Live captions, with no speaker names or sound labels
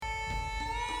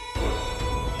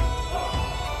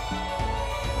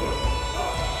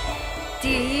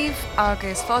Maeve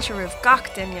agus fáilte rih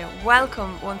gach duine.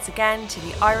 Welcome once again to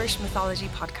the Irish Mythology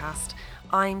Podcast.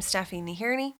 I'm Stephanie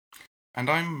Hearney. And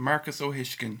I'm Marcus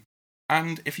O'Hishkin.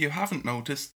 And if you haven't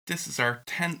noticed, this is our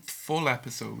 10th full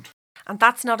episode. And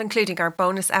that's not including our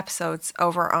bonus episodes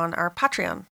over on our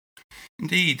Patreon.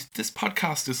 Indeed, this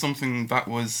podcast is something that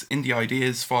was in the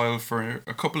ideas file for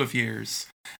a couple of years,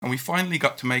 and we finally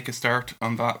got to make a start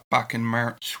on that back in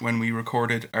March when we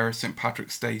recorded our St.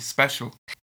 Patrick's Day special.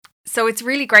 So it's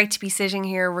really great to be sitting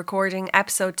here recording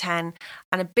episode 10,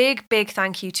 and a big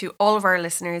thank you to all of our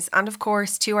listeners and of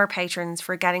course to our patrons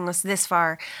for getting us this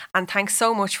far, and thanks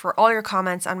so much for all your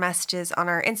comments and messages on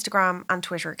our Instagram and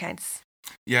Twitter accounts.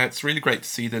 Yeah, it's really great to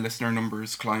see the listener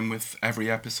numbers climb with every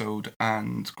episode,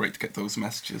 and great to get those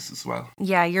messages as well.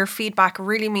 Yeah, your feedback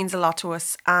really means a lot to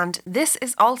us, and this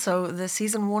is also the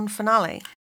season 1 finale.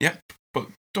 Yep, but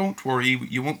don't worry,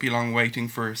 you won't be long waiting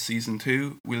for season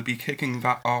 2. We'll be kicking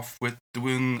that off with The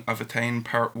Wooing of Etain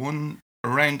Part 1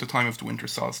 around the time of the winter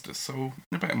solstice, so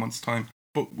in about a month's time.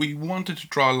 But we wanted to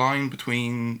draw a line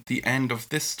between the end of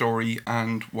this story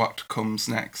and what comes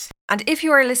next. And if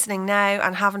you are listening now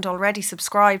and haven't already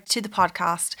subscribed to the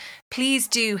podcast, please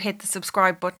do hit the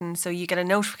subscribe button so you get a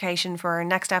notification for our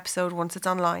next episode once it's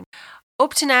online.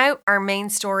 Up to now, our main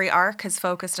story arc has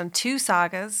focused on 2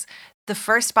 sagas, the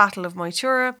first battle of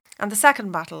Moytura and the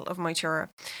second battle of Moytura.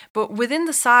 But within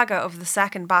the saga of the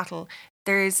second battle,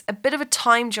 there's a bit of a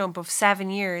time jump of 7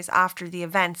 years after the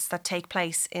events that take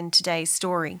place in today's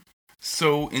story.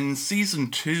 So in season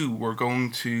 2, we're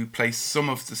going to place some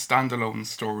of the standalone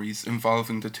stories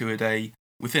involving the Tuatha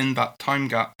within that time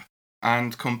gap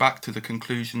and come back to the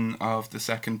conclusion of the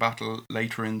second battle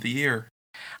later in the year.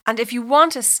 And if you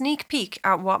want a sneak peek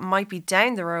at what might be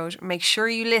down the road, make sure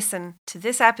you listen to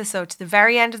this episode to the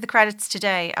very end of the credits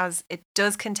today, as it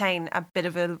does contain a bit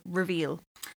of a reveal.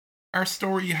 Our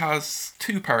story has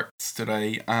 2 parts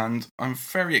today, and I'm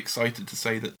very excited to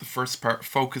say that the first part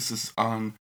focuses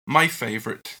on my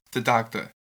favourite, the Dagda.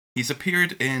 He's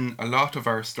appeared in a lot of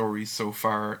our stories so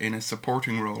far in a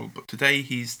supporting role, but today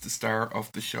he's the star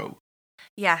of the show.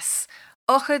 Yes,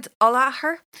 Ochad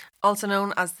Olahar, also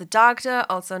known as the Dagda,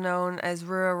 also known as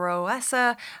Rua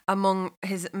Roessa, among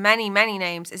his many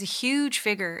names, is a huge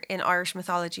figure in Irish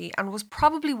mythology and was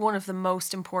probably one of the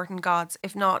most important gods,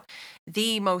 if not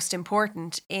the most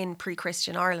important, in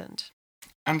pre-Christian Ireland.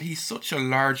 And he's such a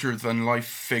larger-than-life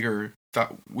figure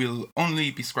that we'll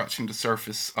only be scratching the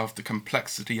surface of the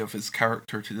complexity of his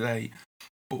character today,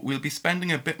 but we'll be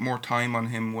spending a bit more time on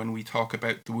him when we talk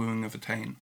about the Wooing of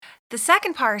Etain. The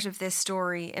second part of this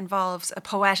story involves a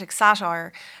poetic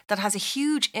satire that has a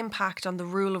huge impact on the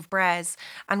rule of Bres,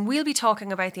 and we'll be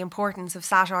talking about the importance of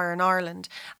satire in Ireland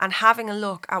and having a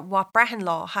look at what Brehon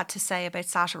Law had to say about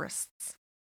satirists.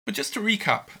 But just to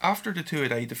recap, after the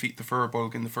Tuatha defeat the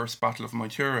Firbolg in the first battle of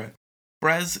Moytura,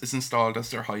 Bres is installed as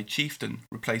their high chieftain,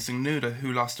 replacing Nuada,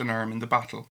 who lost an arm in the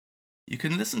battle. You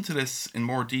can listen to this in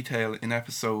more detail in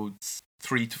episodes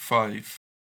 3 to 5.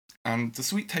 And the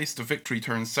sweet taste of victory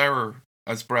turns sour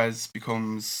as Bres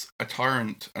becomes a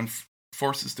tyrant and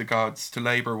forces the gods to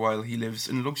labour while he lives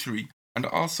in luxury, and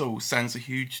also sends a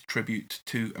huge tribute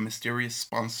to a mysterious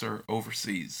sponsor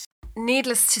overseas.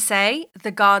 Needless to say,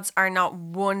 the gods are not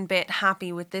one bit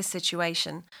happy with this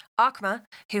situation. Achma,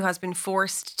 who has been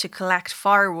forced to collect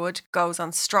firewood, goes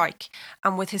on strike,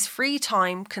 and with his free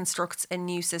time constructs a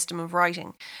new system of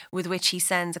writing, with which he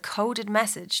sends a coded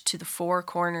message to the 4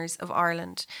 corners of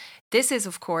Ireland. This is,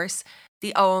 of course,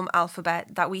 the Ogham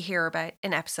alphabet that we hear about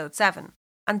in episode 7.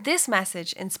 And this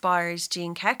message inspires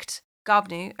Jean Cecht,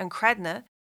 Gobnu and Credna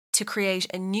to create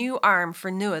a new arm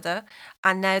for Nuada,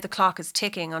 and now the clock is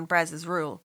ticking on Bres's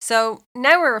rule. So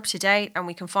now we're up to date and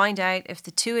we can find out if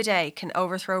the Tuatha can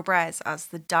overthrow Bres as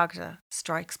the Dagda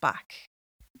strikes back.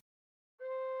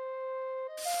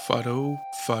 Fado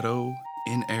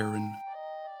in Erin.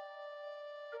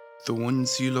 The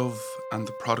ones you love and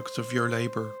the product of your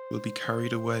labour will be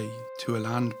carried away to a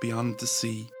land beyond the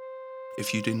sea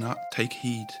if you do not take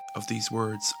heed of these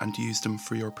words and use them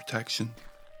for your protection.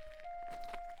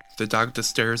 The Dagda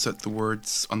stares at the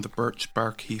words on the birch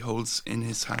bark he holds in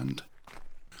his hand.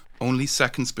 Only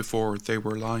seconds before they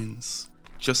were lines,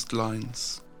 just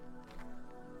lines.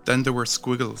 Then there were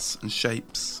squiggles and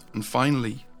shapes, and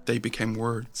finally they became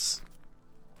words.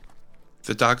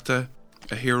 The Dagda,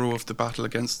 a hero of the battle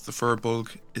against the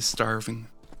Firbolg, is starving.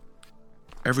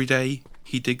 Every day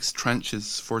he digs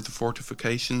trenches for the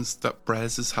fortifications that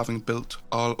Bres is having built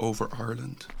all over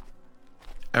Ireland.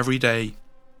 Every day,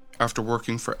 after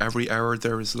working for every hour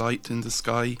there is light in the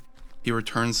sky, he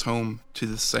returns home to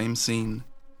the same scene.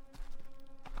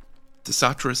 The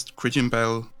satirist Cridgeon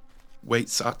Bell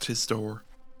waits at his door,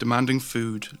 demanding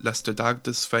food lest the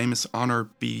Dagda's famous honour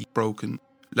be broken,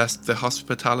 lest the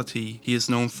hospitality he is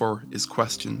known for is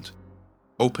questioned,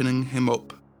 opening him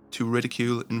up to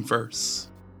ridicule in verse.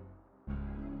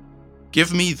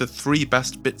 "Give me the 3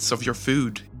 best bits of your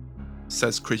food,"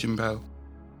 says Cridgeon Bell.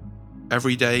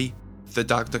 Every day, the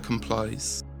Dagda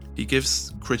complies. He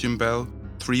gives Cridgeon Bell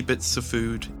 3 bits of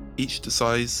food, each the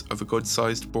size of a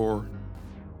good-sized boar.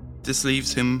 This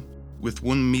leaves him with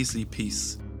 1 measly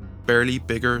piece, barely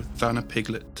bigger than a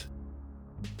piglet.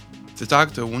 The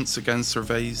Dagda once again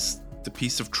surveys the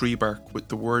piece of tree bark with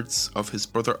the words of his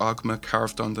brother Ogma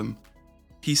carved on them.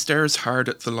 He stares hard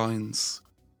at the lines.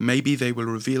 Maybe they will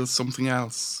reveal something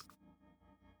else.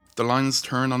 The lines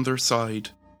turn on their side,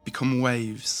 become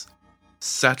waves,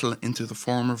 settle into the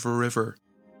form of a river,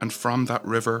 and from that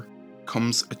river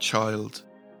comes a child.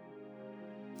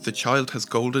 The child has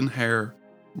golden hair,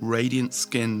 radiant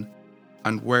skin,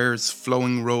 and wears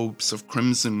flowing robes of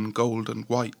crimson, gold, and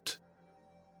white.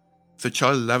 The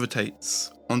child levitates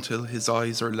until his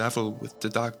eyes are level with the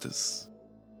Dagda's.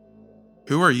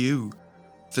 "Who are you?"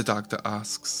 the Dagda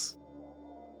asks.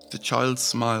 The child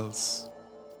smiles.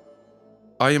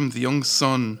 "I am the young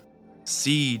son,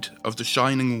 seed of the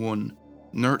Shining One,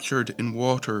 nurtured in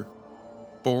water,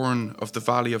 born of the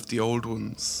Valley of the Old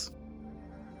Ones."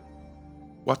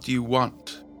 "What do you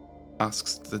want?"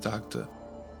 asks the Dagda.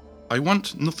 "I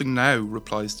want nothing now,"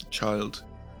 replies the child,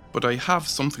 "but I have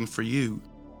something for you."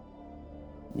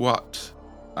 "What?"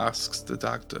 asks the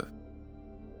Dagda.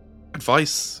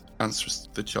 "Advice," answers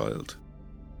the child.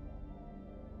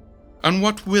 "And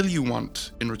what will you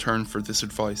want in return for this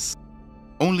advice?"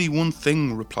 "Only one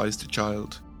thing," replies the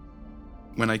child.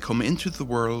 "When I come into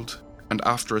the world, and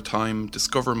after a time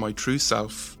discover my true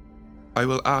self, I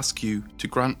will ask you to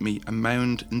grant me a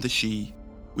mound in the Sidhe,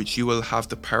 which you will have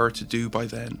the power to do by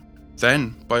then."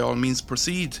 "Then, by all means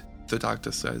proceed," the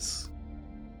Dagda says.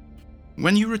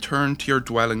 "When you return to your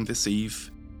dwelling this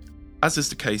eve, as is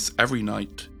the case every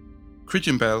night,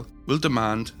 Cridgeon Bell will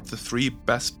demand the 3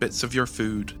 best bits of your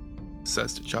food,"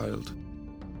 says the child.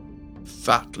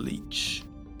 "Fat leech,"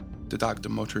 the Dagda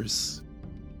mutters.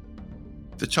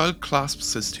 The child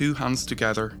clasps his 2 hands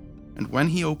together, and when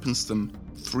he opens them,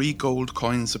 3 gold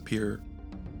coins appear.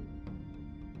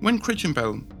 "When Cridgeon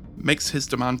Bell makes his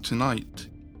demand tonight,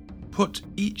 put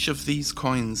each of these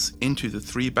coins into the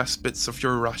 3 best bits of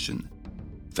your ration.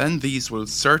 Then these will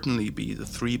certainly be the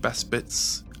 3 best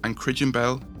bits, and Cridgeon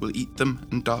Bell will eat them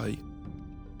and die."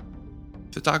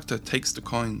 The Dagda takes the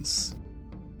coins.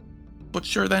 "But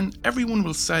sure then everyone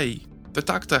will say the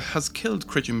Dagda has killed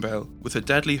Cridgeon Bell with a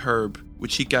deadly herb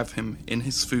which he gave him in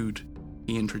his food,"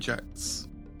 he interjects.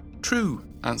 "True,"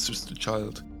 answers the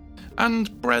child, "and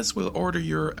Brez will order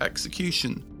your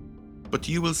execution, but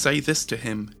you will say this to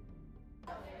him: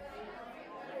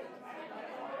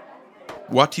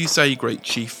 'What you say, great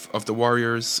chief of the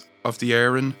warriors of the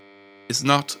Éireann, is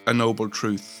not a noble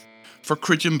truth, for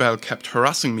Cridgeon Bell kept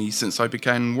harassing me since I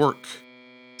began work,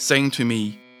 saying to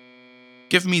me,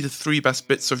 "Give me the 3 best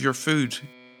bits of your food,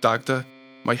 Dagda,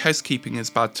 my housekeeping is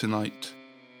bad tonight."'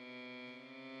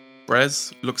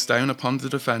 Brez looks down upon the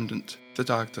defendant, the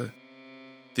Dagda.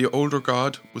 The older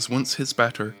god was once his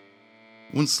better,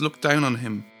 once looked down on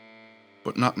him,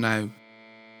 but not now.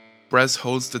 Brez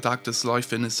holds the Dagda's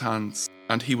life in his hands,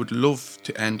 and he would love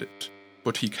to end it,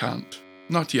 but he can't.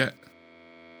 Not yet.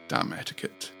 Damn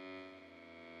etiquette.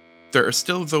 There are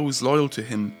still those loyal to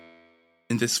him,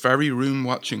 in this very room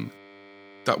watching,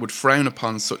 that would frown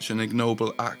upon such an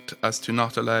ignoble act as to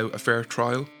not allow a fair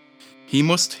trial. He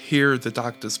must hear the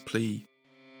Dagda's plea.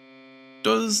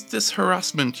 "Does this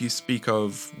harassment you speak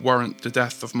of warrant the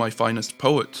death of my finest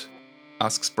poet?"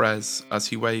 asks Brez as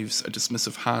he waves a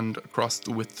dismissive hand across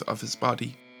the width of his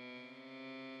body.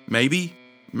 "Maybe,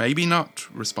 maybe not,"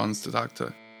 responds the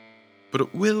Dagda, "but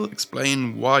it will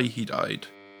explain why he died."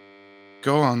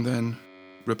 "Go on then,"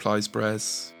 replies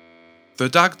Brez. The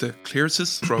Dagda clears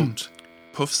his throat,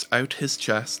 puffs out his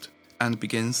chest, and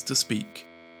begins to speak.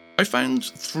 "I found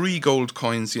 3 gold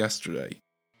coins yesterday,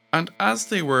 and as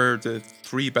they were the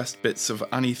 3 best bits of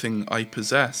anything I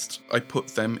possessed, I put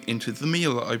them into the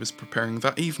meal I was preparing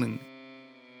that evening.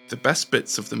 The best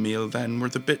bits of the meal then were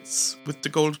the bits with the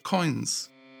gold coins.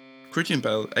 Cridgeon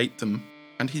Bell ate them,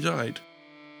 and he died.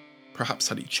 Perhaps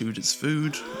had he chewed his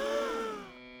food?"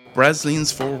 Brez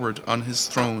leans forward on his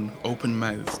throne,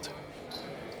 open-mouthed.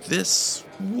 "This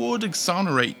would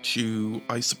exonerate you,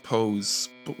 I suppose,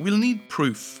 but we'll need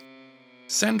proof.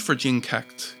 Send for Jean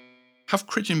Kecht. Have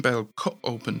Cridgeon Bell cut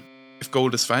open. If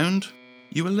gold is found,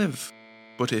 you will live,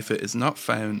 but if it is not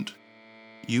found,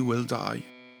 you will die."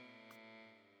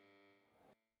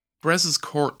 Brez's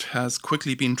court has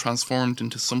quickly been transformed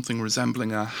into something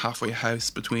resembling a halfway house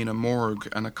between a morgue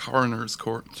and a coroner's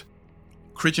court.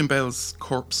 Cridgeon Bell's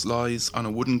corpse lies on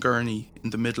a wooden gurney in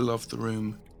the middle of the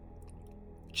room.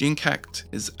 Jean Kecht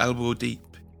is elbow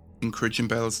deep in Cridgeon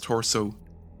Bell's torso.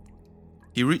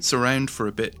 He roots around for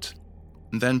a bit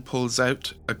and then pulls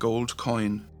out a gold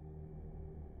coin.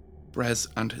 Brez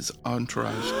and his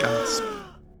entourage gasp.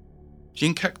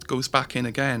 Jean Kecht goes back in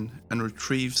again and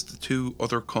retrieves the 2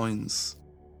 other coins.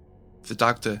 The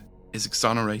Dagda is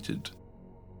exonerated.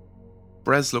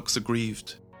 Brez looks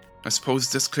aggrieved. I suppose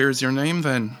this clears your name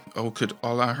then, Olcud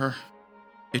Olahar.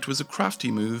 It was a crafty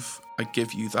move, I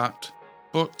give you that,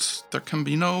 but there can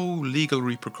be no legal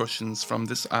repercussions from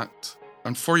this act.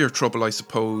 And for your trouble, I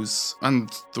suppose, and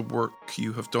the work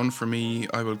you have done for me,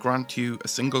 I will grant you a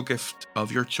single gift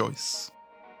of your choice.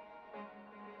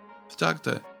 The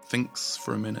Dagda thinks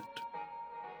for a minute.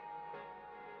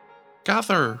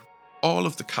 Gather all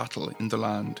of the cattle in the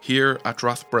land here at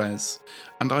Rathbrez,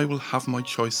 and I will have my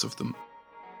choice of them.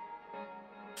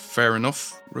 Fair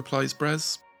enough, replies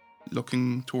Brez,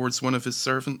 looking towards one of his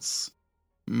servants.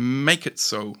 Make it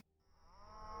so.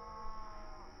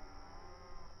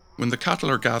 When the cattle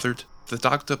are gathered, the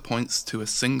Dagda points to a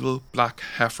single black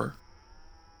heifer.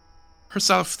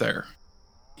 Herself there,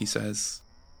 he says,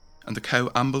 and the cow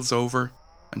ambles over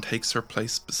and takes her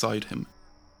place beside him.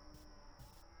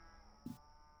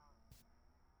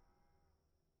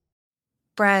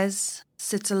 Brez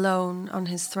sits alone on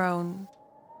his throne.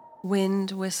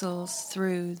 Wind whistles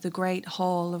through the great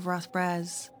hall of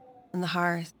Rathbrez, and the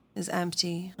hearth is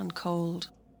empty and cold.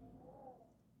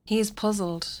 He is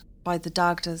puzzled by the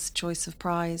Dagda's choice of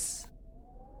prize.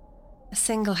 A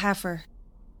single heifer.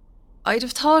 I'd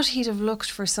have thought he'd have looked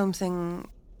for something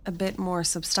a bit more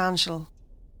substantial.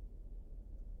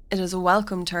 It is a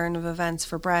welcome turn of events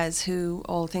for Brez, who,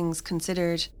 all things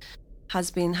considered, has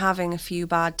been having a few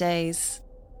bad days.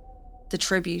 The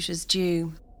tribute is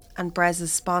due, and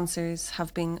Brez's sponsors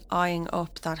have been eyeing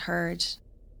up that herd.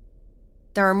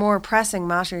 There are more pressing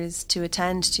matters to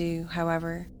attend to,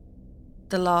 however.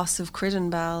 The loss of Cridgeon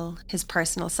Bell, his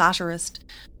personal satirist,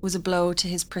 was a blow to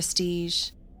his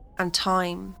prestige, and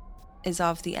time is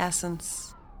of the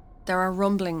essence. There are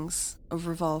rumblings of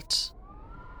revolt.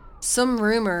 Some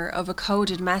rumour of a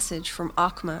coded message from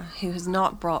Ockma, who has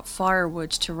not brought firewood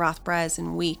to Rathbrez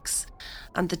in weeks,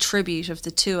 and the tribute of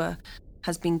the Tua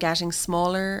has been getting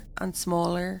smaller and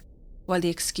smaller, while the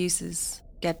excuses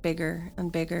get bigger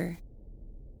and bigger.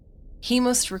 He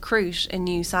must recruit a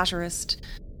new satirist.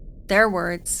 Their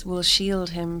words will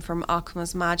shield him from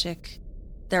Ockma's magic.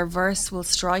 Their verse will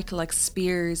strike like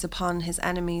spears upon his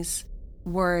enemies,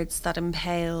 words that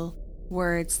impale,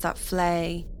 words that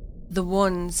flay. The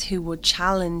ones who would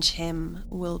challenge him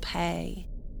will pay.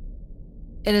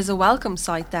 It is a welcome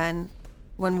sight, then,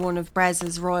 when one of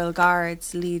Brez's royal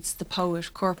guards leads the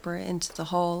poet Corpora into the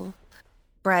hall.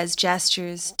 Brez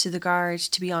gestures to the guard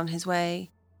to be on his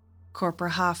way.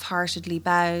 Corpora half-heartedly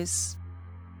bows.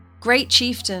 Great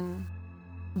chieftain,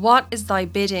 what is thy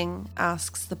bidding?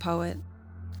 Asks the poet.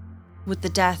 With the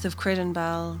death of Cridgeon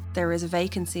Bell, there is a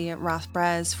vacancy at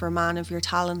Rathbrez for a man of your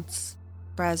talents,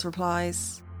 Brez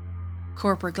replies.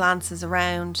 Corpora glances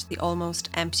around the almost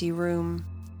empty room.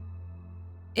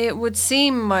 It would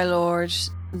seem, my lord,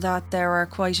 that there are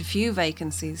quite a few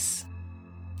vacancies.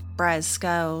 Brez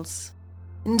scowls.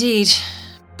 Indeed,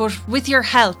 but with your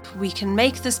help we can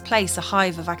make this place a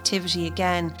hive of activity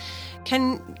again.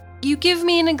 Can you give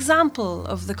me an example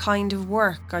of the kind of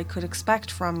work I could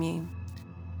expect from you?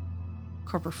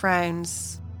 Corpora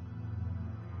frowns.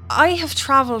 I have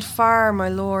travelled far, my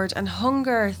lord, and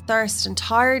hunger, thirst and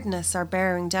tiredness are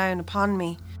bearing down upon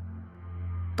me.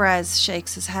 Brez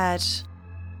shakes his head.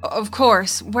 Of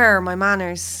course, where are my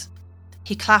manners?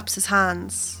 He claps his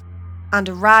hands, and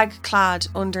a rag-clad,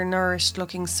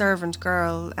 undernourished-looking servant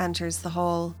girl enters the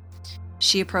hall.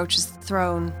 She approaches the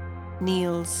throne,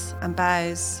 kneels and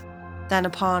bows, then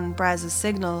upon Brez's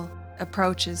signal,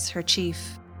 approaches her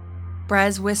chief.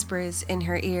 Brez whispers in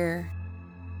her ear,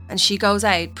 and she goes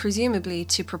out, presumably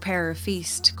to prepare a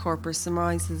feast, Corpora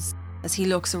surmises, as he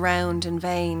looks around in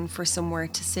vain for somewhere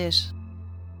to sit.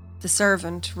 The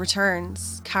servant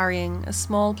returns, carrying a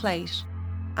small plate,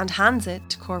 and hands it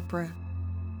to Corpora.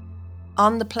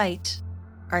 On the plate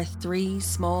are 3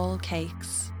 small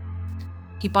cakes.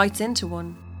 He bites into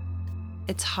one.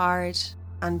 It's hard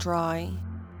and dry.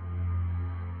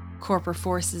 Corpora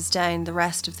forces down the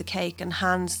rest of the cake and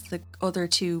hands the other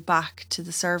 2 back to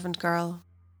the servant girl.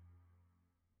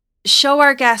 Show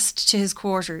our guest to his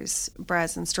quarters,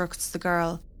 Brez instructs the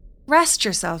girl. Rest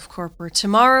yourself, Corpora.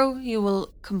 Tomorrow you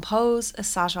will compose a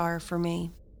satire for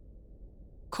me.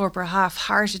 Corpora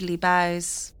half-heartedly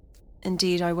bows.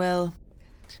 Indeed, I will.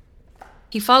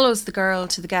 He follows the girl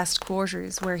to the guest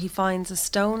quarters where he finds a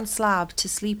stone slab to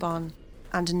sleep on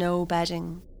and no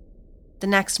bedding. The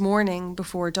next morning,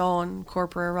 before dawn,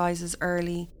 Corpora rises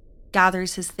early,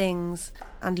 gathers his things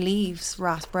and leaves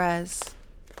Rathbrez.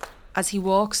 As he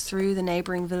walks through the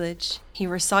neighbouring village, he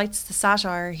recites the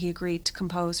satire he agreed to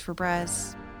compose for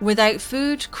Brez. Without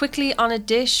food, quickly on a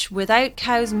dish, without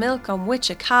cow's milk on which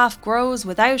a calf grows,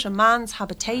 without a man's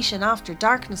habitation after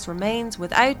darkness remains,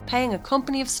 without paying a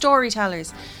company of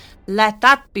storytellers, let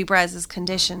that be Brez's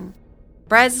condition.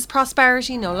 Brez's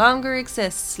prosperity no longer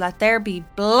exists, let there be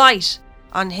blight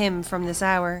on him from this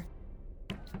hour.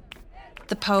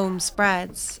 The poem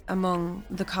spreads among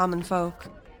the common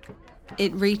folk.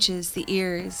 It reaches the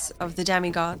ears of the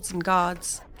demigods and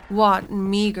gods. What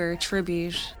meagre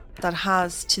tribute that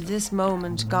has to this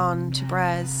moment gone to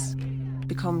Brez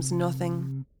becomes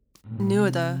nothing.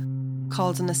 Nuada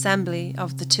calls an assembly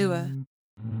of the Tua.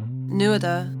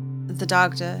 Nuada, the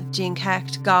Dagda, Jean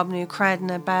Kecht, Gobnu,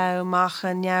 Credna, Bow, Macha,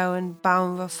 Nyauen,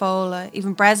 Baumva, Fola,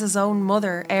 even Brez's own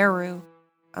mother, Eru,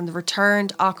 and the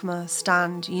returned Okma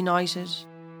stand united.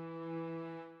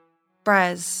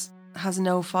 Brez has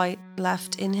no fight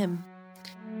left in him.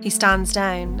 He stands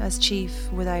down as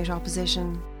chief without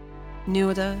opposition.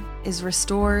 Nuada is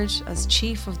restored as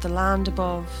chief of the land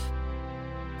above,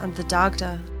 and the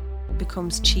Dagda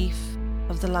becomes chief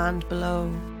of the land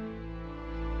below,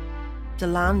 the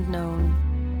land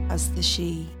known as the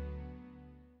She.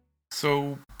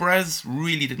 So Brez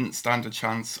really didn't stand a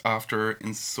chance after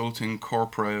insulting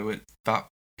Corpora with that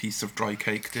piece of dry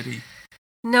cake, did he?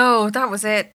 No, that was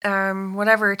it.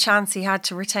 Whatever chance he had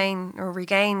to retain or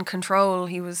regain control,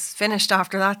 he was finished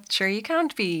after that. Sure, you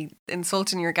can't be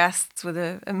insulting your guests with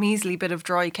a measly bit of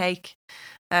dry cake.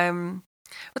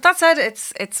 But that said,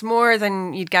 it's more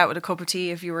than you'd get with a cup of tea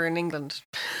if you were in England.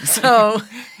 So,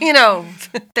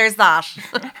 there's that.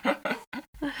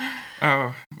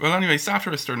 Well, anyway,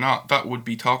 satirist or not, that would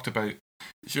be talked about.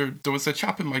 Sure, there was a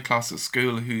chap in my class at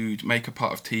school who'd make a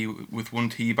pot of tea with one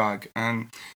tea bag, and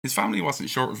his family wasn't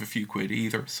short of a few quid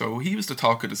either, so he was the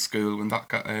talk of the school when that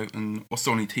got out, and us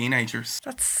only teenagers.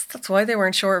 That's why they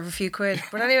weren't short of a few quid.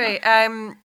 But anyway,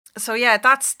 so yeah,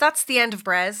 that's the end of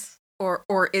Brez,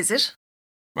 or is it?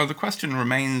 Well, the question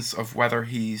remains of whether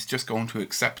he's just going to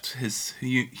accept his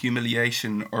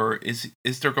humiliation, or is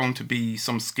there going to be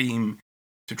some scheme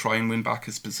to try and win back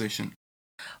his position?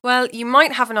 Well, you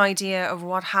might have an idea of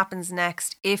what happens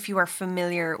next if you are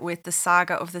familiar with the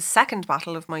saga of the Second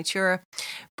Battle of Moytura,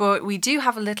 but we do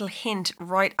have a little hint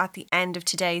right at the end of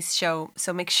today's show,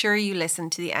 so make sure you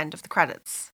listen to the end of the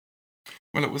credits.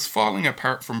 Well, it was falling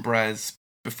apart from Brez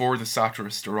before the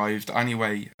satirist arrived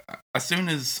anyway. As soon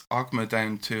as Ogma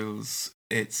down tools,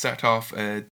 it set off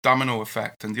a domino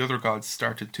effect and the other gods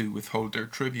started to withhold their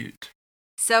tribute.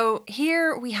 So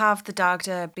here we have the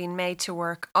Dagda being made to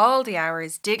work all the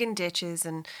hours, digging ditches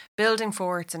and building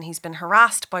forts, and he's been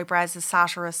harassed by Brez's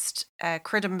satirist,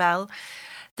 Cridenbell.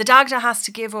 The Dagda has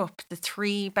to give up the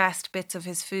 3 best bits of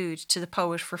his food to the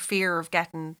poet for fear of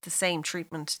getting the same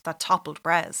treatment that toppled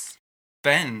Brez.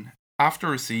 Then, after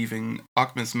receiving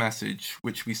Ogma's message,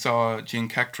 which we saw Jean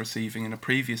Kecht receiving in a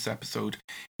previous episode,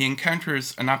 he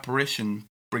encounters an apparition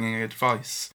bringing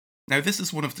advice. Now, this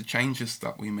is one of the changes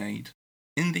that we made.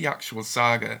 In the actual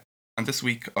saga, and this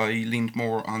week I leaned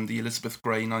more on the Elizabeth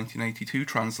Gray 1982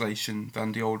 translation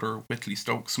than the older Whitley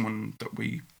Stokes one that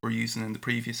we were using in the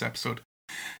previous episode,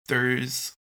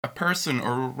 there's a person,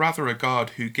 or rather a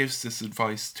god, who gives this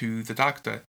advice to the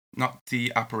Dagda, not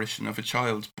the apparition of a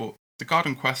child, but the god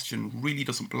in question really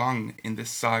doesn't belong in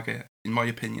this saga, in my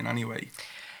opinion anyway.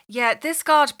 Yeah, this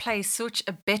god plays such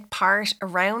a bit part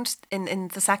around in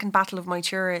the Second Battle of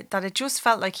Moytura that it just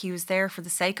felt like he was there for the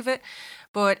sake of it.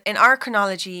 But in our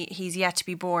chronology, he's yet to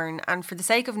be born. And for the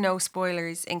sake of no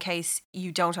spoilers, in case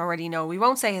you don't already know, we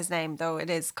won't say his name, though it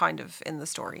is kind of in the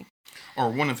story. Or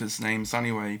one of his names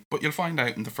anyway. But you'll find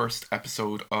out in the first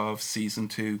episode of Season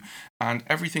 2. And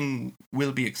everything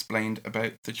will be explained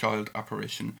about the child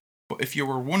apparition. But if you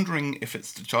were wondering if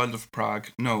it's the Child of Prague,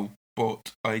 no.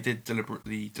 But I did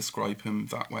deliberately describe him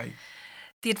that way.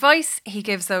 The advice he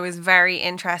gives, though, is very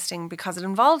interesting because it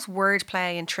involves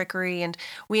wordplay and trickery, and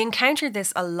we encounter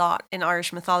this a lot in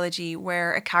Irish mythology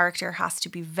where a character has to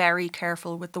be very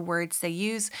careful with the words they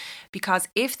use because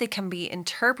if they can be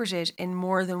interpreted in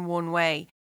more than one way,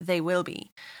 they will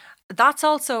be. that's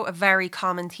also a very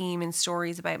common theme in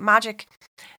stories about magic.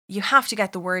 You have to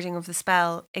get the wording of the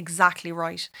spell exactly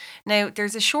right. Now,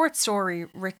 there's a short story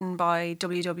written by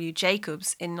W.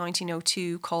 Jacobs in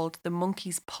 1902 called The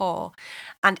Monkey's Paw.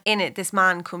 And in it, this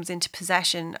man comes into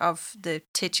possession of the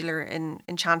titular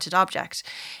enchanted object.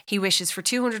 He wishes for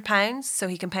 £200 so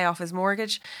he can pay off his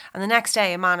mortgage. And the next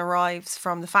day, a man arrives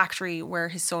from the factory where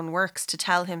his son works to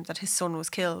tell him that his son was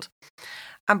killed.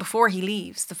 And before he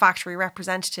leaves, the factory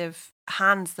representative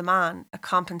hands the man a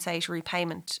compensatory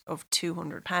payment of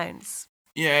 £200.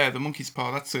 Yeah, the monkey's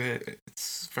paw.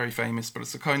 It's very famous, but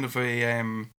it's a kind of a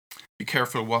be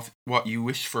careful what you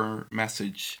wish for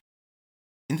message.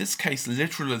 In this case,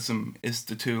 literalism is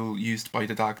the tool used by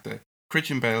the Dagda.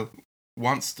 Cridgeon Bell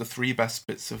wants the 3 best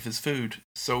bits of his food,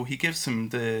 so he gives him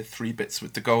the 3 bits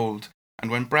with the gold. And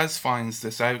when Brez finds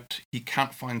this out, he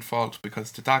can't find fault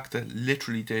because the Dagda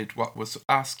literally did what was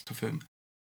asked of him.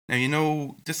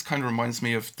 Now, this kind of reminds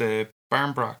me of the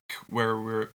Barnbrack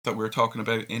that we were talking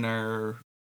about in our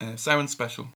Samhain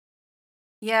special.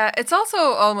 Yeah, it's also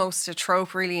almost a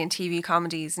trope really in TV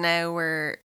comedies now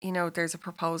where, there's a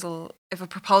proposal. If a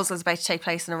proposal is about to take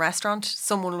place in a restaurant,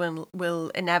 someone will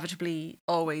inevitably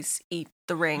always eat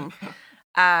the ring.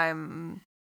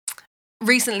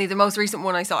 Recently, the most recent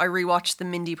one I saw, I rewatched The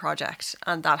Mindy Project,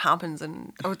 and that happens.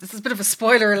 And this is a bit of a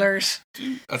spoiler alert.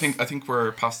 I think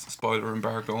we're past the spoiler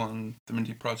embargo on The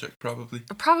Mindy Project, probably.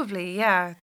 Probably,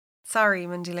 yeah. Sorry,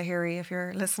 Mindy Lahiri, if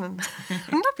you're listening.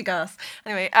 Not be gas.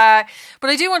 Anyway, but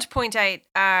I do want to point out,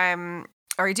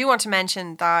 or I do want to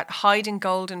mention that hiding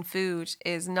gold in food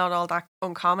is not all that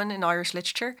uncommon in Irish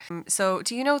literature. So,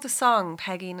 do you know the song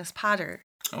Peggy Nas Padder?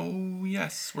 Oh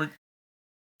yes,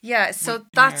 Yeah, so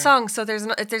that song, so there's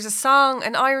a song,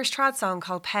 an Irish trad song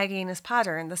called Peggy Nas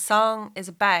Padder, and the song is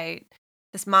about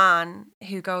this man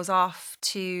who goes off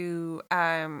to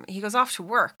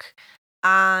work,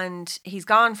 and he's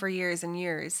gone for years and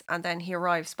years, and then he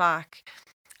arrives back.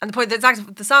 And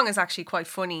the song is actually quite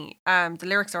funny. The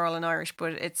lyrics are all in Irish,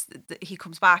 but he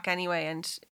comes back anyway,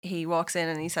 and he walks in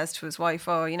and he says to his wife,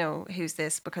 "Oh, who's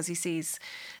this?" Because he sees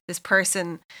this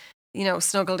person,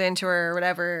 snuggled into her or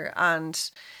whatever, and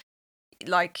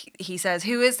like he says,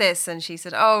 "Who is this?" And she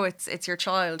said, "Oh, it's your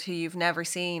child who you've never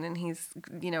seen," and he's,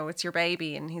 it's your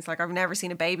baby, and he's like, "I've never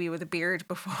seen a baby with a beard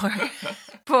before."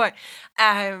 but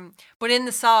in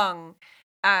the song,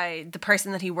 the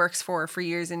person that he works for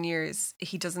years and years,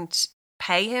 he doesn't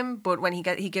pay him, but when he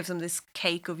gives him this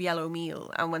cake of yellow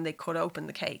meal, and when they cut open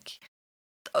the cake,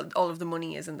 all of the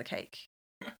money is in the cake.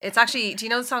 It's actually, do you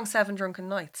know the song Seven Drunken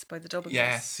Nights by the Dublin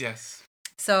Boys? Yes.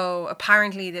 So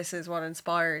apparently this is what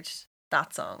inspired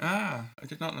that song. I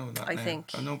did not know that. I think.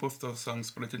 I know both those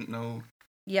songs, but I didn't know.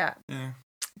 Yeah. Yeah.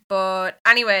 But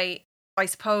anyway, I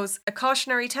suppose a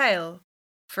cautionary tale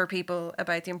for people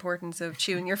about the importance of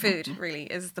chewing your food, really,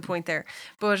 is the point there.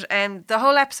 But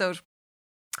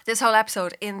this whole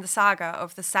episode in the saga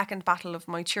of the Second Battle of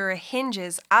Moytura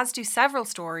hinges, as do several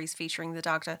stories featuring the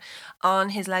Dagda, on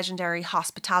his legendary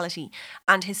hospitality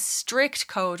and his strict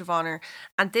code of honour.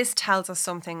 And this tells us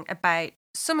something about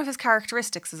some of his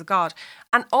characteristics as a god,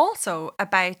 and also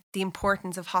about the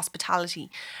importance of hospitality,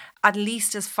 at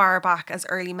least as far back as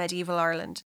early medieval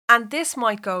Ireland. And this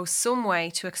might go some way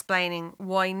to explaining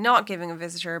why not giving a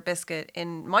visitor a biscuit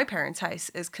in my parents' house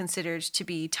is considered to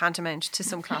be tantamount to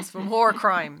some class of a war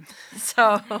crime.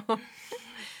 So,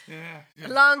 yeah.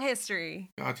 Long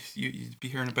history. God, you'd be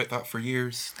hearing about that for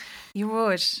years. You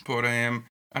would. But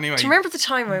anyway. Do you remember the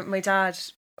time my dad,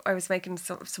 I was making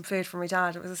some food for my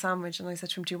dad? It was a sandwich, and I said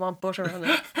to him, "Do you want butter on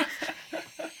it?"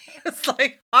 He was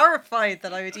like horrified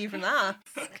that I would even ask.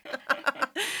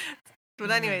 But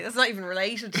anyway, that's not even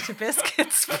related to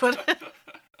biscuits. But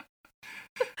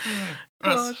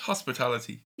that's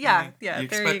hospitality. Yeah.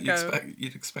 There you go.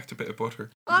 You'd expect a bit of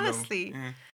butter. Honestly, yeah.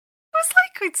 It was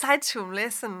like I'd said to him,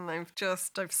 "Listen,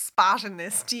 I've spat in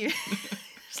this. Do you?" He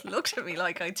just looked at me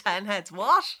like I had 10 heads.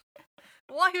 What?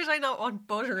 Why would I not want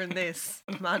butter in this,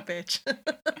 mad bitch?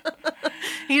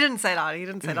 He didn't say that. He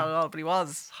didn't say that at all. But he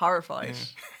was horrified.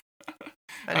 Yeah.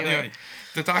 Anyway,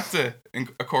 the Dagda,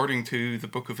 according to the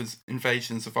Book of his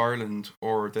Invasions of Ireland,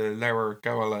 or the Leabhar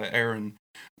Gabhla Éireann,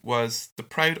 was the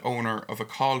proud owner of a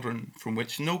cauldron from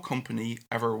which no company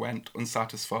ever went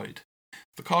unsatisfied.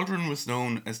 The cauldron was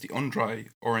known as the Undry,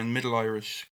 or in Middle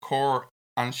Irish, Cor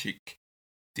Anshik,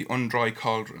 the Undry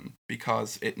Cauldron,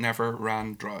 because it never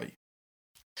ran dry.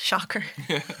 Shocker.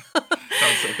 Yeah.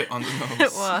 That was a bit on the nose.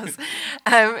 It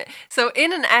was. So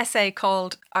in an essay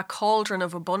called A Cauldron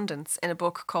of Abundance, in a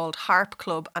book called Harp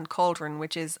Club and Cauldron,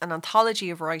 which is an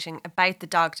anthology of writing about the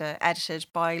Dagda, edited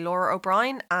by Laura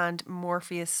O'Brien and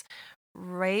Morpheus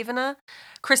Ravena,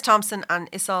 Chris Thompson and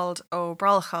Isolde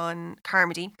O'Brolcha and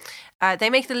Carmody, they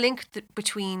make the link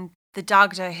between the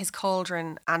Dagda, his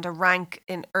cauldron, and a rank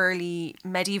in early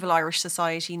medieval Irish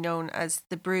society known as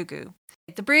the Brúgu.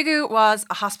 The Brúgu was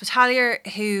a hospitalier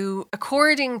who,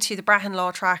 according to the Brehon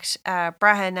Law Tract,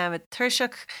 Breha Nemad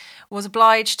Tuirseach, was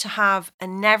obliged to have a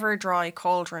never dry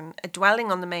cauldron, a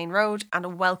dwelling on the main road, and a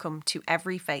welcome to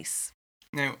every face.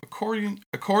 Now,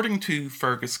 according to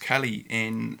Fergus Kelly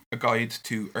in A Guide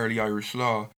to Early Irish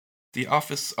Law, the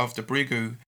office of the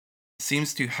Brúgu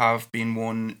seems to have been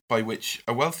one by which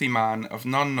a wealthy man of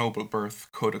non-noble birth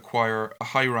could acquire a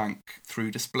high rank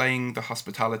through displaying the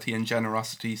hospitality and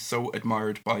generosity so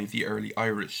admired by the early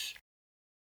Irish.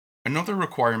 Another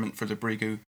requirement for the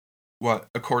Brúgu,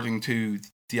 according to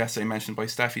the essay mentioned by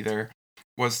Steffi there,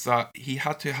 was that he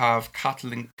had to have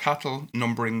cattle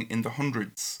numbering in the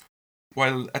hundreds.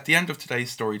 While at the end of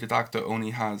today's story, the Dagda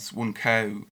only has one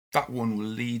cow, that one will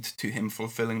lead to him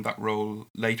fulfilling that role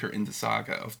later in the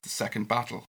saga of the second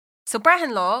battle. So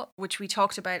Brehon law, which we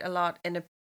talked about a lot in a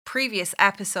previous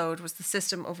episode, was the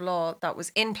system of law that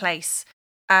was in place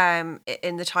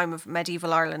in the time of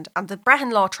medieval Ireland. And the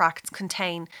Brehon law tracts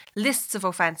contain lists of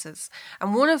offences.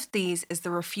 And one of these is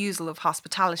the refusal of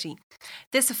hospitality.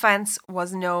 This offence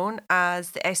was known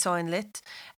as the Éiseán Lit,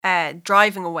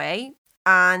 driving away,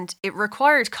 and it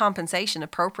required compensation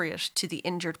appropriate to the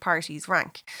injured party's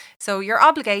rank. So your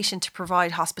obligation to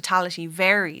provide hospitality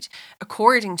varied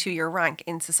according to your rank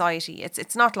in society.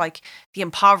 It's not like the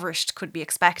impoverished could be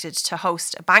expected to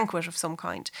host a banquet of some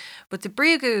kind, but the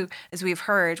Brúgu, as we've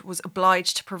heard, was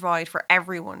obliged to provide for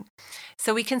everyone.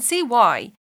 So we can see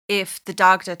why, if the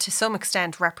Dagda to some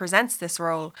extent represents this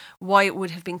role, why it would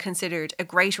have been considered a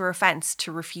greater offence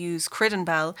to refuse Cruden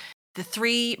Bell the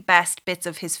 3 best bits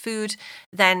of his food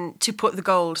than to put the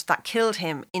gold that killed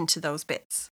him into those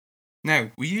bits.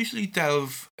 Now, we usually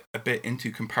delve a bit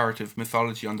into comparative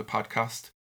mythology on the podcast,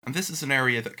 and this is an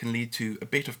area that can lead to a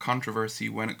bit of controversy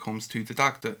when it comes to the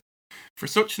Dagda. For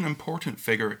such an important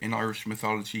figure in Irish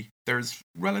mythology, there's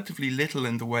relatively little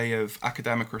in the way of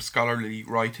academic or scholarly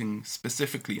writing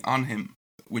specifically on him,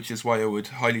 which is why I would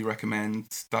highly recommend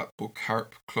that book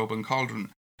Harp, Club and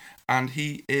Cauldron. And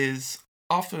he is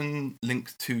often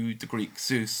linked to the Greek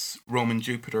Zeus, Roman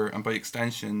Jupiter, and by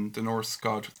extension the Norse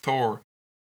god Thor,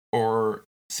 or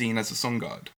seen as a sun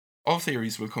god. All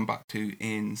theories we'll come back to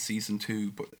in season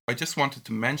 2, but I just wanted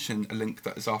to mention a link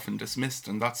that is often dismissed,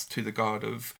 and that's to the god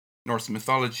of Norse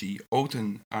mythology,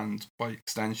 Odin, and by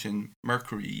extension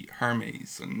Mercury,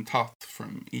 Hermes, and Thoth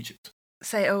from Egypt.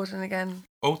 Say Odin again.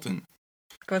 Odin.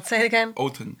 Go on, say it again.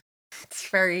 Odin. It's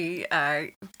very,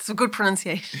 it's a good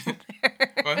pronunciation.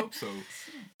 I hope so.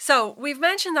 So, we've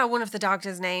mentioned that one of the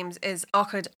Dagda's names is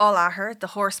Ochad Olahar, the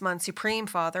horseman supreme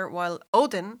father, while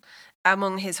Odin,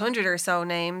 among his 100 or so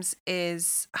names,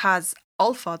 has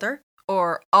Allfather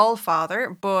or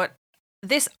Allfather, but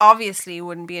this obviously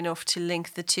wouldn't be enough to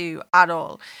link the two at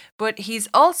all. But he's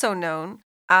also known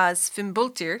as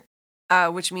Fimbultir,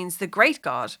 which means the great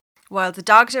god, while the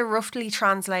Dagda roughly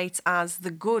translates as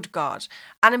the good god.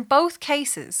 And in both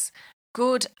cases,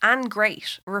 good and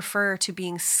great refer to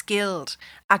being skilled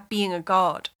at being a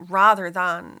god rather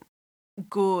than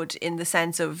good in the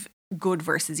sense of good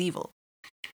versus evil.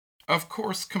 Of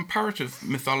course, comparative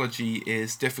mythology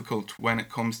is difficult when it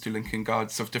comes to linking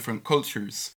gods of different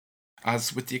cultures,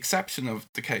 as with the exception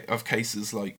of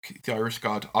cases like the Irish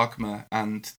god Ogma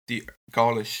and the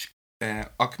Gaulish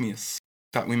Ogmius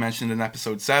that we mentioned in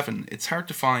episode 7, it's hard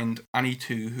to find any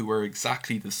two who are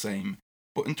exactly the same.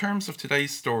 But in terms of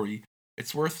today's story,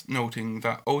 it's worth noting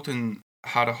that Odin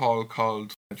had a hall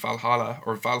called Valhalla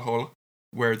or Valhall,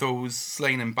 where those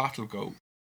slain in battle go,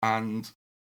 and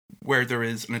where there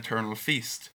is an eternal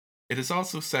feast. It is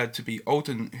also said to be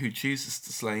Odin who chooses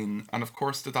the slain, and of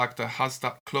course the Dagda has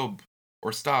that club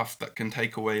or staff that can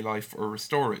take away life or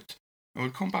restore it. And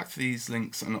we'll come back to these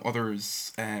links and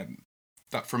others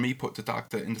that for me put the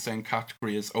Dagda in the same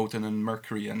category as Odin and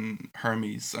Mercury and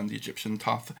Hermes and the Egyptian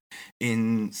Thoth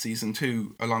in season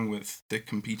 2, along with the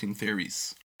competing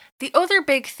theories. The other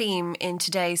big theme in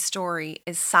today's story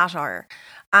is satire,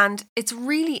 and it's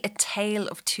really a tale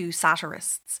of two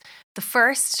satirists. The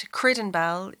first, Cruden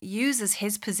Bell, uses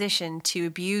his position to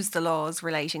abuse the laws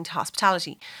relating to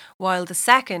hospitality, while the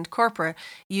second, Corpora,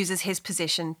 uses his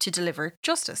position to deliver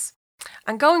justice.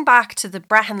 And going back to the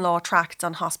Brehon Law Tracts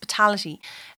on hospitality,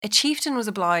 a chieftain was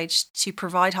obliged to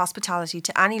provide hospitality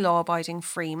to any law-abiding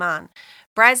free man.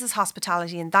 Brez's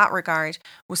hospitality in that regard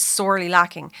was sorely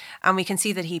lacking, and we can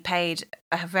see that he paid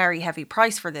a very heavy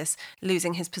price for this,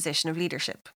 losing his position of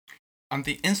leadership. And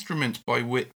the instrument by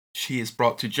which he is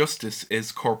brought to justice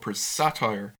is Corpora's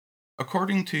satire.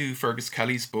 According to Fergus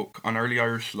Kelly's book on early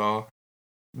Irish law,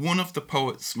 one of the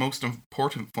poet's most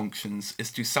important functions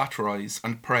is to satirise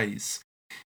and praise.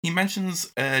 He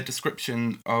mentions a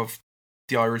description of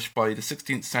the Irish by the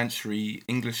 16th century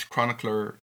English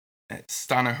chronicler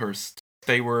Stanihurst.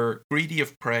 They were greedy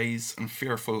of praise and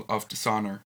fearful of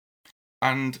dishonour.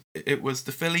 And it was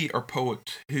the filly or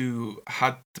poet who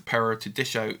had the power to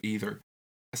dish out either.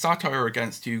 A satire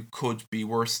against you could be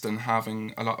worse than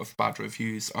having a lot of bad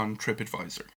reviews on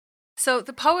TripAdvisor. So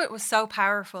the poet was so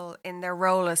powerful in their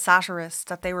role as satirists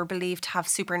that they were believed to have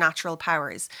supernatural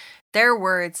powers. Their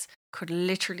words could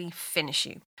literally finish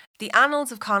you. The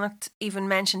Annals of Connacht even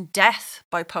mention death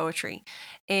by poetry.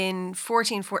 In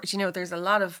 1440, there's a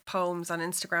lot of poems on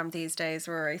Instagram these days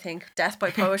where I think death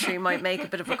by poetry might make a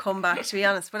bit of a comeback, to be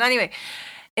honest. But anyway,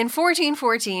 in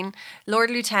 1414, Lord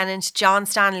Lieutenant John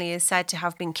Stanley is said to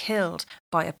have been killed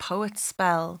by a poet's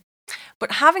spell.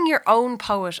 But having your own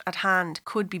poet at hand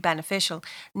could be beneficial,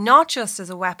 not just as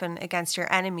a weapon against your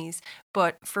enemies,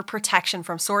 but for protection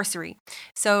from sorcery.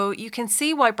 So you can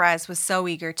see why Bres was so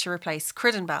eager to replace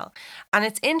Cruden Bell. And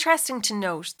it's interesting to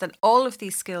note that all of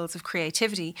these skills of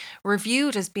creativity were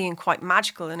viewed as being quite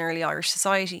magical in early Irish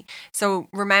society. So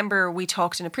remember, we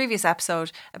talked in a previous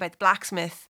episode about the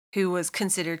blacksmith who was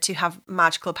considered to have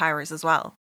magical powers as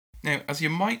well. Now, as you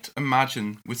might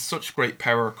imagine, with such great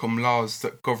power come laws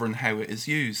that govern how it is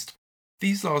used.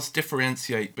 These laws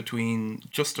differentiate between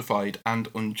justified and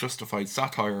unjustified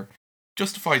satire.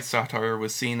 Justified satire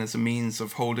was seen as a means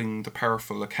of holding the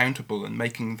powerful accountable and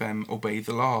making them obey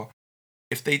the law.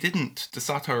 If they didn't, the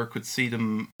satire could see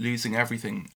them losing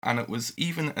everything, and it was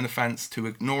even an offence to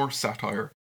ignore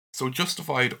satire. So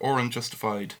justified or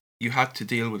unjustified, you had to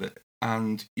deal with it,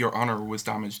 and your honour was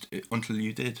damaged until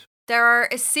you did. There are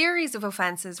a series of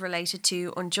offences related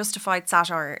to unjustified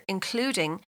satire,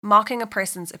 including mocking a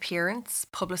person's appearance,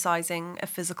 publicising a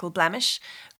physical blemish,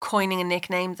 coining a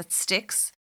nickname that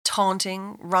sticks,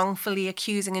 taunting, wrongfully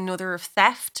accusing another of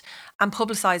theft, and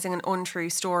publicising an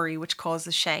untrue story which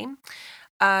causes shame.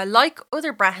 Like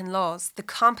other Brehon laws, the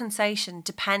compensation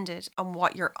depended on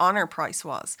what your honour price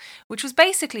was, which was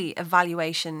basically a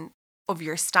valuation of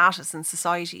your status in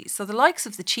society. So the likes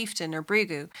of the chieftain or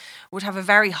brigu would have a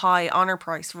very high honour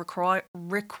price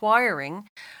requiring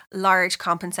large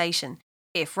compensation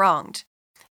if wronged.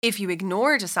 If you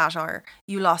ignored a satire,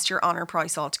 you lost your honour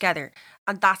price altogether,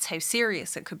 and that's how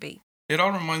serious it could be. It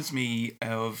all reminds me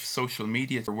of social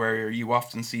media, where you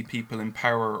often see people in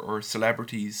power or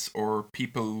celebrities or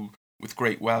people with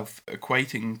great wealth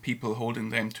equating people holding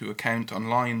them to account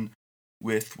online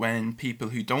with when people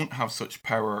who don't have such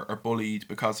power are bullied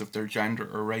because of their gender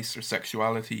or race or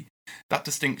sexuality. That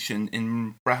distinction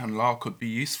in Brehon law could be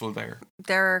useful there.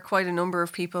 There are quite a number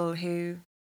of people who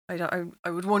I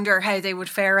would wonder how they would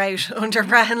fare out under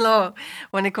Brehon law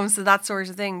when it comes to that sort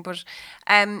of thing. But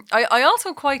I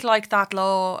also quite like that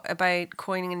law about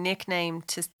coining a nickname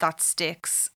that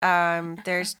sticks.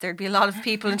 There'd be a lot of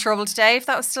people in trouble today if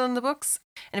that was still in the books.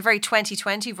 In a very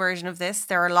 2020 version of this,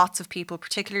 there are lots of people,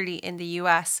 particularly in the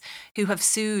US, who have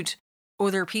sued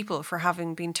other people for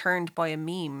having been turned by a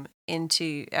meme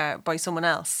into by someone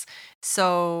else.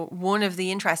 So one of the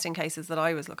interesting cases that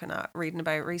I was reading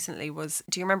about recently was,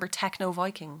 do you remember Techno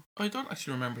Viking? I don't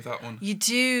actually remember that one. You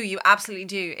do, you absolutely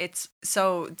do. It's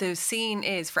so the scene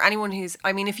is for anyone who's,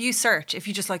 I mean, if you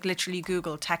just like literally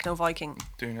Google Techno Viking,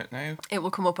 doing it now, it will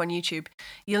come up on YouTube.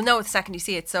 You'll know it the second you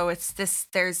see it. So it's this,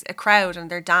 there's a crowd and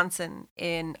they're dancing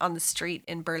on the street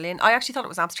in Berlin. I actually thought it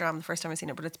was Amsterdam the first time I seen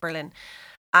it, but it's Berlin.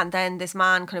 And then this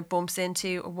man kind of bumps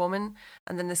into a woman,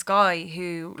 and then this guy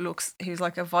who's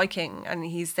like a Viking, and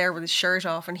he's there with his shirt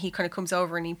off, and he kind of comes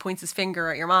over and he points his finger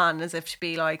at your man as if to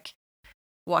be like,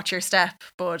 watch your step,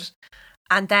 bud.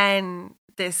 And then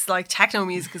this like techno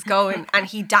music is going and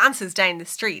he dances down the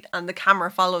street and the camera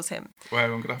follows him. Wow, I'm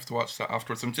going to have to watch that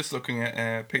afterwards. I'm just looking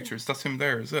at pictures. That's him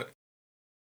there, is it?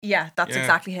 Yeah, that's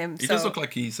exactly him. He does look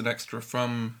like he's an extra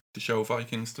from the show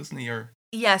Vikings, doesn't he?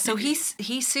 Yeah, so he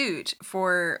sued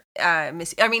for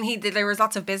there was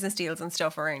lots of business deals and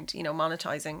stuff around,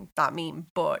 monetizing that meme,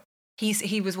 but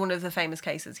he was one of the famous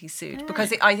cases he sued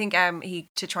because I think he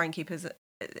to try and keep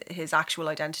his actual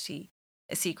identity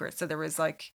a secret. So there was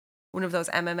like one of those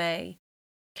MMA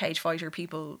cage fighter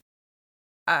people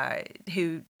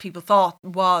who people thought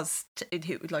was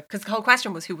because the whole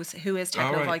question was who is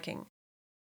Techno Viking.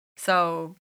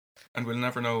 So. And we'll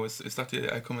never know, is that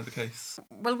the outcome of the case?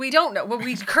 Well, we don't know. Well,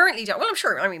 we currently don't. Well, I'm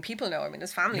sure, people know.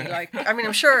 His family,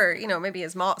 I'm sure, maybe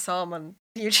his mom saw him on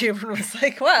YouTube and was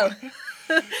like, well,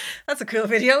 That's a cool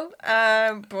video.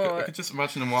 I But could just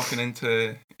imagine them walking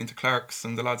into Clark's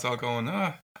and the lads all going,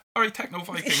 all right, Techno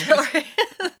Viking.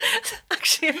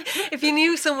 Actually, if you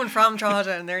knew someone from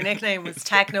Drogheda and their nickname was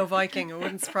Techno Viking, it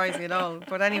wouldn't surprise me at all.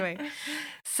 But anyway,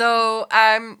 so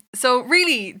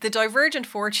really, the divergent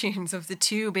fortunes of the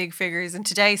two big figures in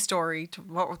today's story, to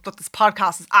what this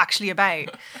podcast is actually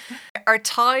about, are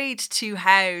tied to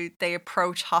how they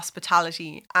approach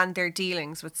hospitality and their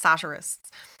dealings with satirists.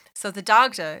 So the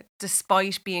Dagda,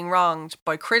 despite being wronged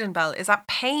by Criddenbell, is at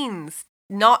pains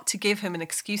not to give him an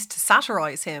excuse to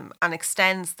satirise him and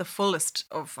extends the fullest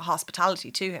of hospitality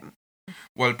to him.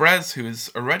 While Brez, who is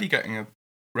already getting a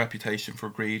reputation for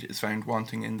greed, is found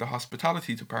wanting in the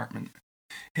hospitality department.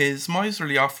 His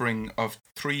miserly offering of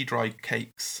 3 dry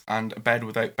cakes and a bed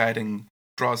without bedding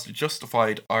draws the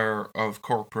justified ire of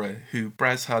Corpora, who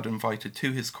Brez had invited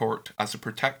to his court as a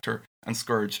protector and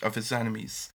scourge of his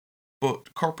enemies.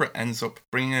 But Corpora ends up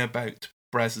bringing about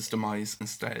Brez's demise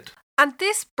instead. And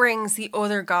this brings the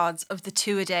other gods of the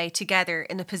Tuatha together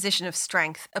in a position of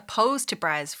strength, opposed to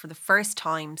Brez for the first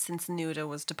time since Nuada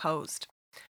was deposed.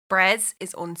 Brez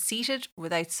is unseated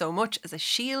without so much as a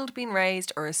shield being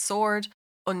raised or a sword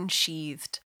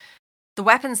unsheathed. The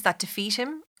weapons that defeat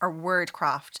him are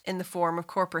wordcraft in the form of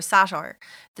corporate satire,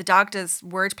 the Dagda's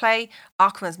wordplay,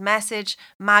 Ockma's message,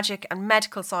 magic and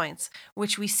medical science,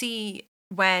 which we see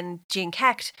when Jean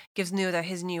Kecht gives Nuada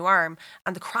his new arm,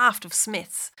 and the craft of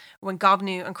smiths when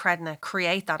Gobnu and Credna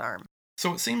create that arm.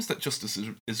 So it seems that justice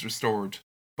is restored,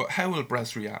 but how will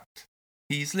Brez react?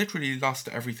 He's literally lost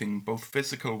everything, both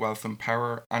physical wealth and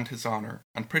power and his honour,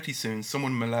 and pretty soon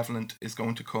someone malevolent is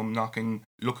going to come knocking,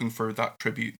 looking for that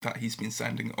tribute that he's been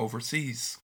sending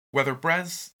overseas. Whether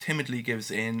Brez timidly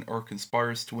gives in or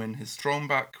conspires to win his throne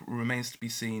back remains to be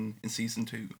seen in Season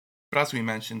 2. But as we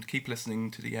mentioned, keep listening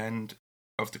to the end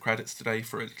of the credits today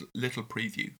for a little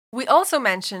preview. We also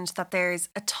mentioned that there's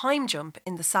a time jump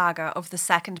in the saga of the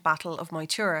Second Battle of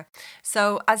Moytura.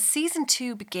 So as Season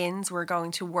 2 begins, we're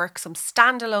going to work some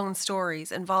standalone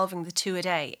stories involving the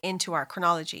Tuatha into our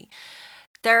chronology.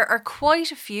 There are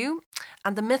quite a few,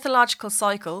 and the mythological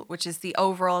cycle, which is the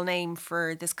overall name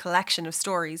for this collection of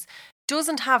stories,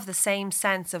 doesn't have the same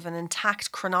sense of an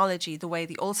intact chronology the way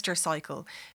the Ulster cycle,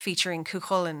 featuring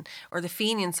Cuchulainn, or the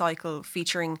Fenian cycle,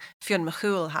 featuring Fionn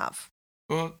McCool, have.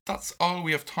 Well, that's all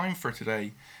we have time for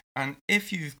today, and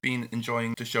if you've been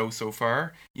enjoying the show so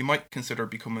far, you might consider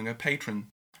becoming a patron.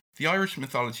 The Irish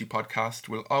Mythology Podcast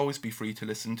will always be free to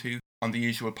listen to on the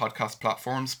usual podcast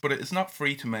platforms, but it is not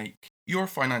free to make. Your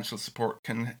financial support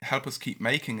can help us keep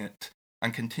making it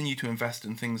and continue to invest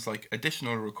in things like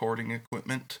additional recording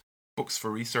equipment, books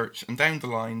for research, and down the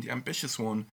line, the ambitious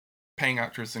one, paying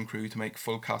actors and crew to make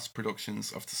full cast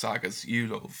productions of the sagas you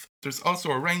love. There's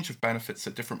also a range of benefits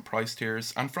at different price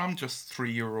tiers, and from just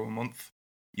 €3 a month,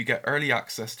 you get early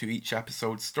access to each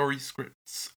episode's story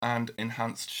scripts and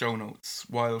enhanced show notes,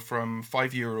 while from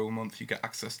 €5 a month you get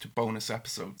access to bonus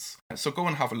episodes. So go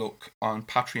and have a look on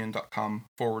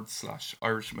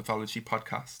patreon.com/Irish Mythology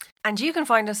Podcast. And you can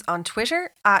find us on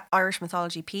Twitter at Irish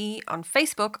Mythology P, on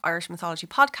Facebook, Irish Mythology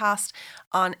Podcast,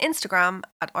 on Instagram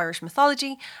at Irish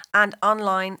Mythology, and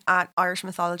online at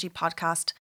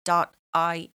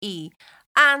irishmythologypodcast.ie.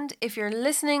 And if you're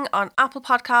listening on Apple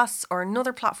Podcasts or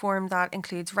another platform that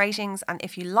includes ratings, and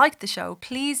if you like the show,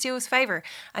 please do us a favour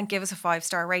and give us a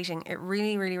 5-star rating. It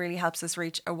really, really, really helps us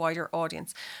reach a wider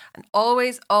audience. And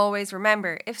always, always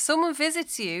remember, if someone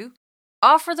visits you,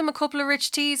 offer them a couple of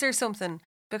rich teas or something,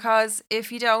 because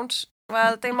if you don't,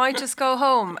 well, they might just go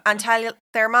home and tell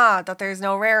their ma that there's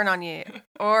no raring on you.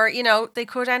 Or, you know, they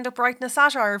could end up writing a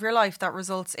satire of your life that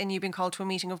results in you being called to a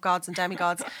meeting of gods and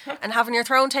demigods and having your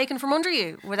throne taken from under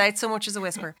you without so much as a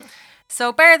whisper.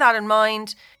 So bear that in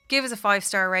mind, give us a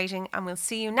 5-star rating, and we'll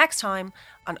see you next time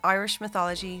on Irish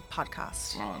Mythology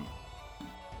Podcast.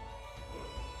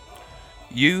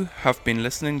 You have been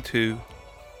listening to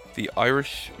the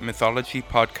Irish Mythology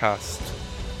Podcast,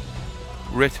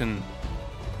 written,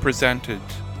 presented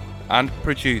and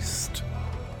produced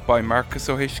by Marcus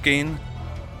O'Hishkeen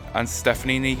and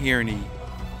Stephanie Nihirny.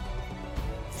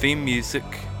 Theme music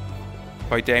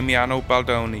by Damiano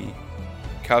Baldoni,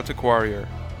 Celtic Warrior,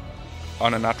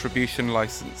 on an attribution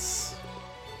license.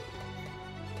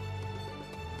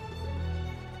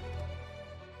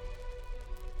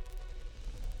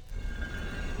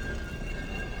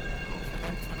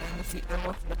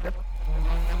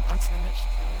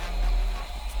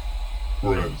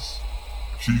 Brez,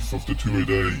 Chief of the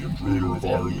Tuatha and ruler of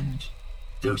Ireland,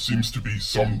 there seems to be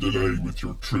some delay with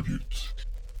your tribute.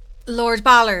 Lord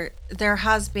Balor, there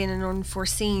has been an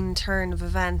unforeseen turn of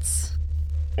events.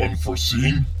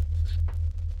 Unforeseen?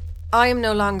 I am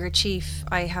no longer chief.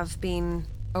 I have been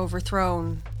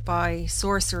overthrown by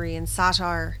sorcery and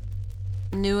satire.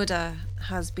 Nuada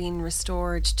has been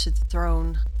restored to the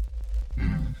throne.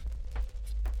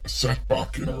 A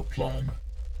setback in our plan.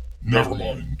 Never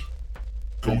mind.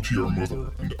 Go to your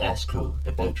mother and ask her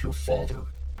about your father.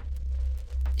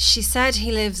 She said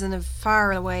he lives in a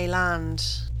faraway land.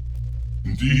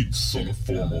 Indeed, son of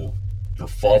Formor, your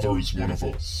father is one of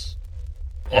us.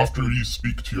 After you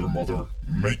speak to your mother,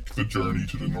 make the journey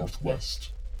to the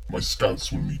northwest. My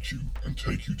scouts will meet you and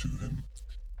take you to him.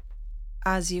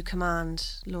 As you command,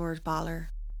 Lord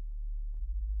Balor.